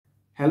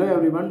Hello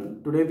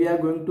everyone, today we are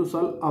going to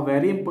solve a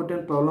very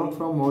important problem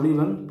from Module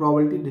 1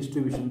 probability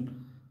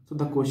distribution. So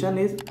the question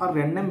is, a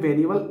random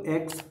variable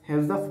x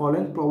has the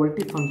following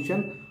probability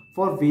function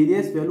for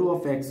various value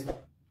of x.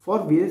 For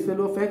various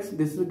value of x,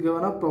 this is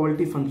given a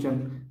probability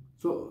function.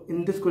 So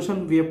in this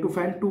question we have to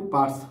find two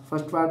parts.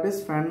 First part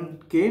is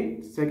find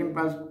k, second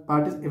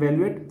part is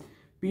evaluate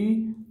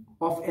p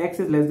of x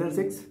is less than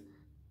 6,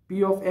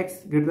 p of x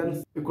greater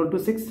than equal to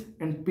 6,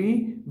 and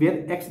p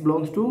where x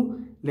belongs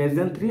to less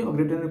than 3 or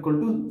greater than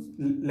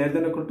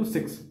equal to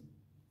 6.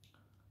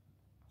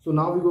 So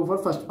now we go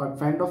for first part,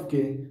 find of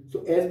k.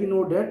 So as we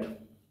know that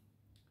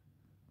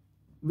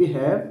we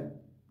have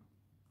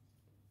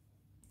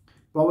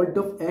probability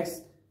of x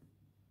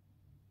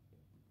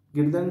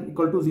greater than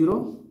equal to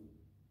 0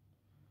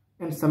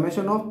 and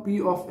summation of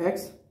p of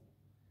x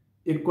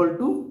equal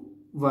to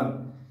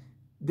 1.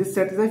 This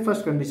satisfies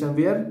first condition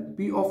where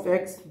p of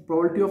x,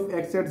 probability of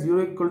x at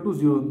 0 equal to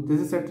 0.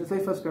 This is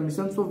satisfies first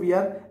condition. So we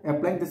are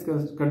applying this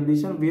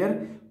condition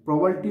where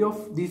probability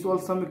of these all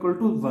sum equal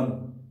to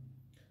 1.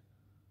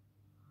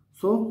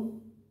 So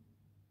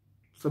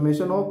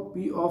summation of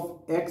p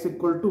of x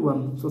equal to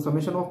 1. So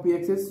summation of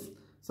px is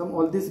sum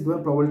all these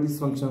given probabilities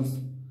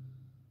functions.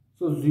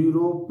 So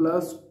 0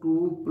 plus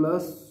 2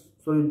 plus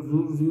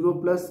 0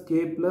 plus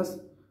k plus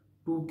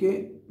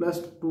 2k plus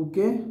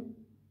 2k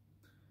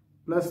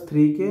plus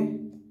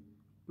 3k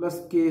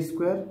plus k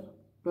square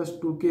plus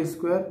 2k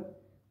square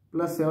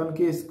plus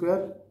 7k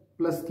square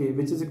plus k,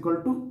 which is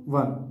equal to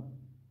 1.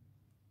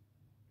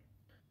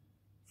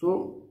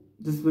 So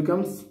this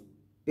becomes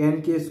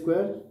 10k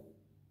square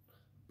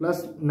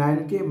plus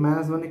 9k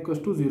minus 1 equals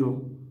to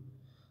 0.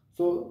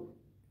 So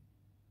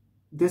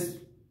this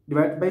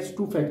divided by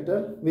 2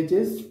 factor, which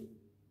is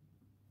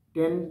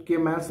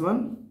 10k minus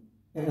 1,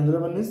 and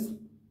another one is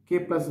k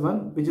plus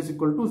 1, which is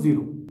equal to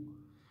 0.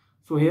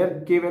 So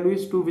here k value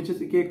is 2, which is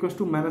k equals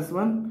to minus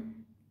 1,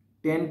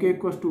 10k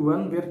equals to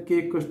 1, where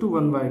k equals to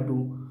 1 by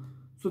 2.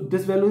 So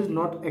this value is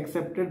not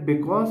accepted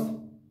because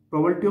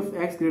probability of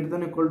x greater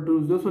than equal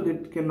to 0, so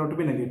it cannot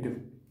be negative.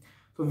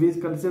 So we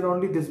consider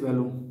only this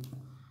value.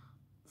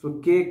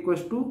 So k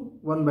equals to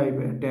 1 by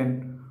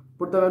 10.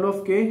 Put the value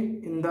of k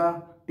in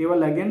the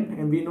table again,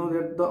 and we know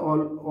that the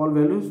all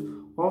values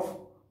of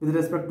with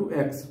respect to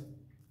x.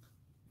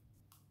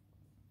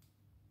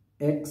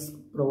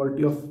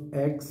 Probability of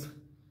x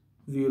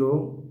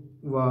 0,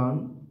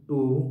 1,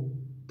 2,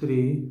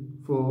 3,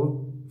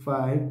 4,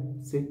 5,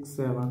 6,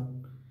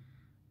 7,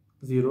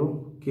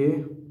 0,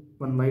 k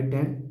 1 by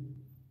 10,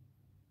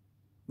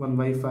 1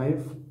 by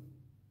 5,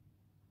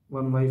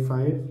 1 by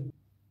 5,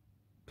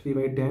 3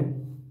 by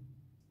 10,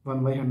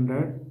 1 by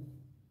 100,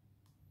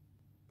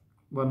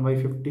 1 by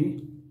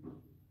 50,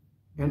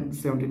 and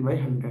 17 by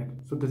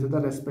 100. So this is the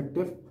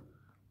respective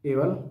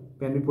table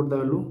when we put the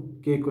value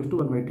k equals to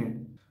 1 by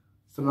 10.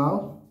 So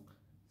now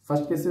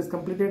first case is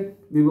completed.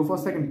 We go for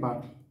second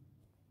part.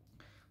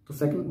 So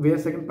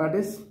second part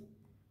is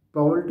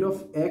probability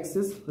of x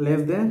is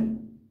less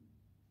than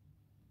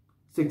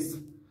 6.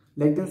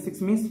 Less than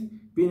 6 means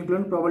we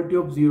include probability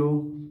of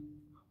 0.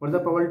 What is the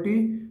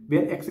probability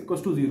where x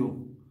equals to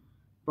 0?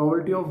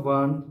 Probability of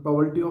 1,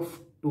 probability of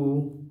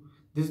 2.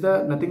 This is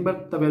the nothing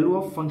but the value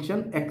of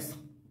function x.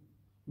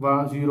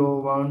 1,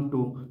 0, 1,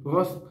 2.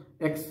 Because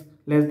x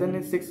less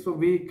than 6, so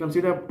we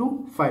consider up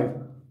to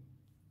 5.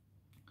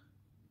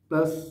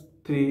 Plus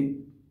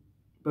 3,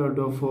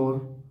 probability of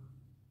 4,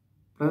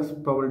 plus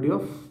probability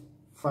of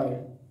 5.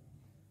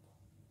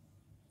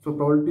 So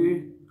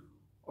probability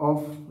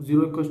of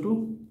 0 equals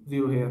to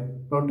 0 here.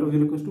 Probability of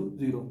 0 equals to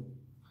 0.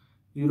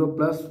 0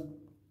 plus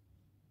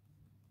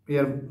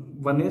here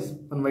 1 is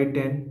 1 by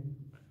 10.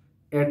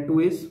 Add 2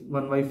 is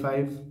 1 by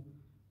 5.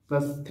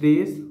 Plus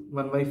 3 is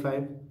 1 by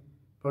 5.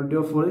 Probability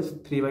of 4 is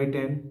 3 by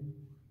 10.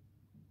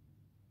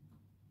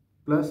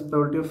 Plus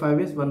probability of 5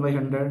 is 1 by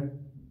 100.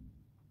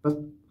 Plus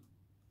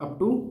up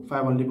to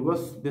 5 only,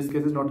 because this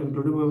case is not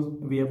included because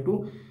we have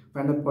to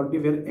find the probability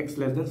where x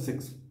less than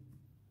 6.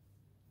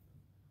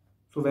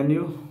 So when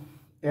you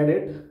add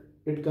it,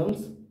 it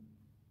comes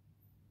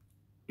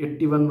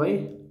 81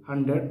 by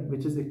 100,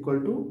 which is equal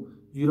to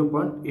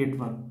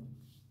 0.81.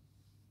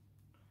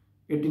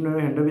 81 by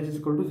 100, which is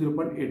equal to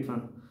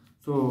 0.81.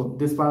 So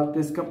this part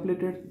is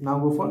completed. Now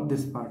go for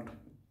this part.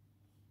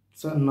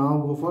 So now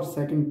go for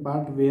second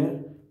part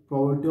where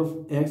probability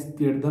of x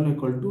greater than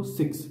equal to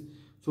 6.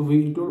 So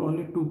we include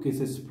only two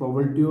cases,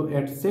 probability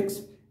at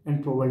 6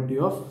 and probability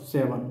of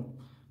 7,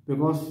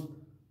 because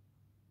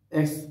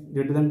x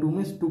greater than 2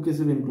 means two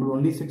cases we include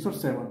only 6 or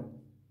 7.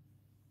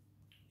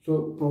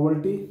 So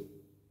probability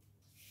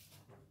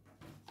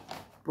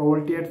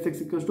at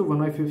 6 equals to 1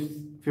 by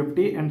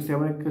 50 and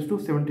 7 equals to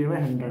 17 by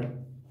 100.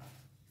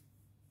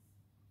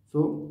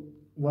 So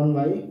 1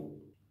 by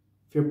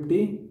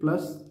 50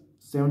 plus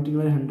 17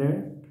 by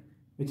 100,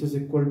 which is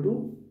equal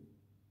to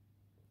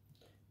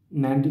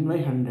 19 by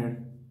 100.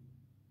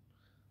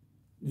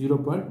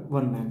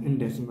 0.19 in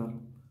decimal.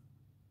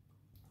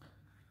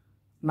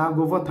 Now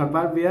go for third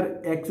part where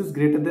x is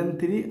greater than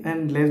 3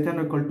 and less than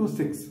or equal to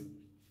 6.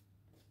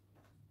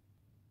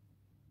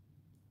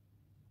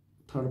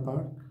 third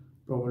part,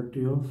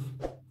 probability of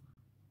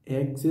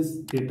x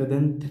is greater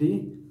than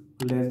 3,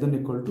 less than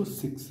equal to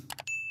 6.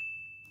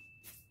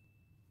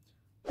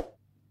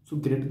 So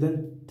greater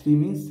than 3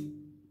 means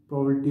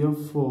probability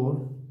of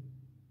 4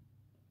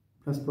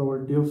 plus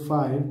probability of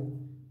 5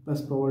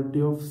 plus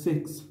probability of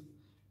 6,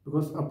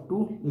 because up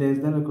to less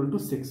than or equal to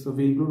 6. So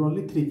we include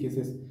only 3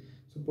 cases.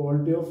 So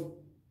probability of,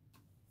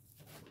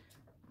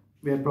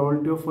 where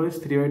probability of 4 is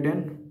 3 by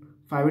 10,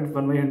 5 is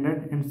 1 by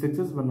 100 and 6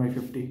 is 1 by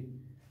 50.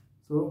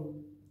 So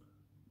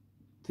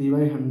 3 by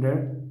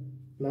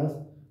 100 plus,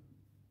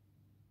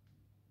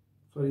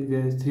 sorry,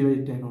 there is 3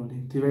 by 10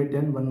 only. 3 by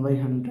 10, 1 by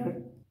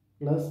 100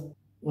 plus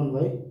 1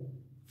 by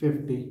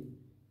 50.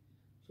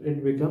 So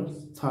it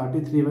becomes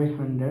 33 by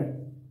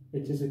 100,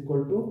 which is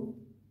equal to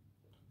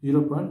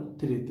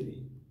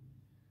 0.33.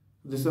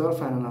 This is our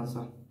final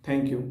answer.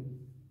 Thank you.